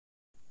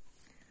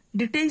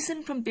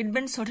Dictation from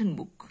PITMAN shorthand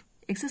book.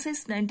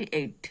 Exercise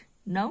 98.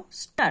 Now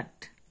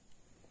start.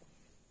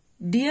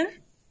 Dear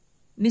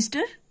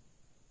Mr.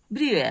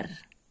 Brewer,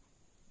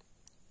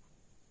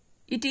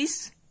 it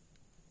is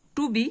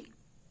to be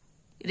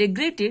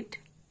regretted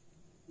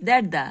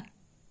that the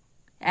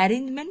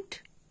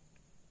arrangement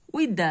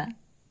with the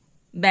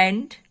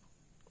band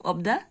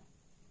of the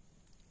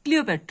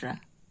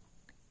Cleopatra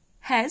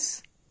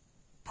has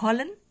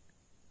fallen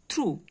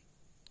through,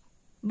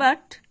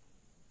 but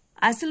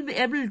I shall be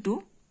able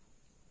to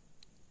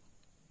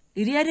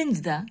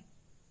rearrange the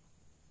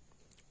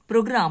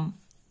program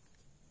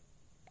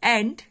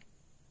and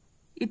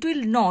it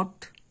will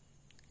not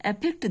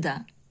affect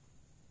the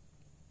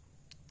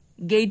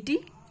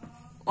gaiety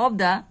of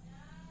the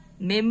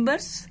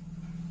members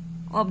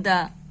of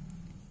the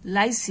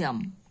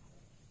Lyceum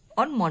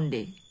on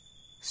Monday.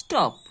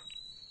 Stop.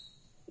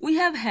 We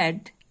have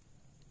had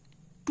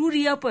to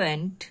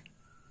reappoint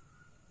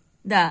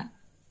the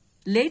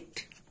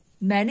late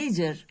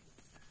manager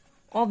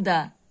of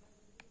the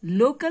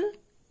local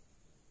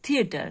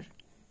theatre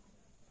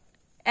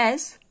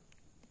as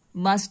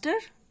master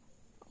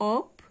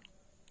of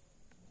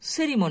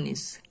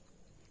ceremonies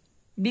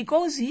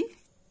because he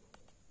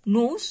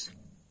knows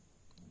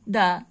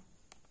the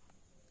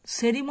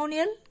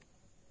ceremonial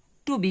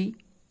to be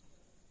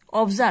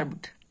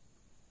observed,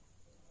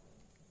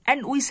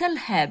 and we shall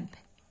have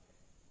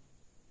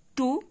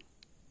to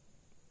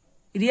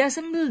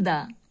reassemble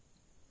the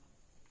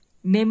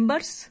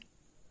members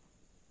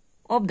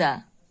of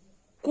the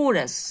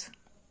chorus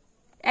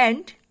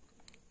and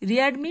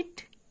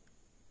readmit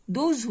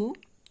those who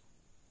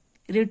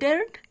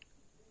retired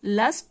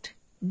last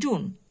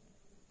June.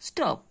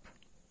 Stop.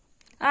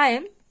 I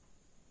am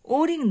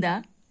ordering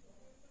the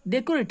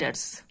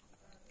decorators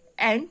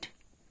and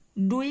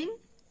doing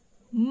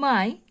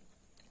my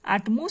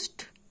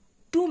utmost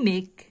to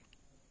make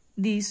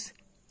these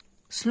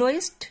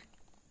slowest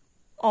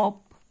of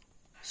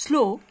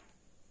slow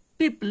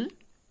people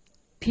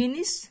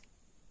finish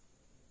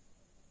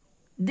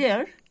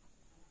their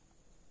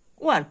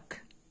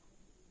work.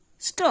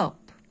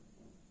 Stop.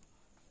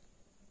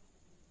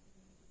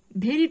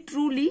 Very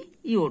truly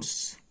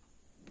yours.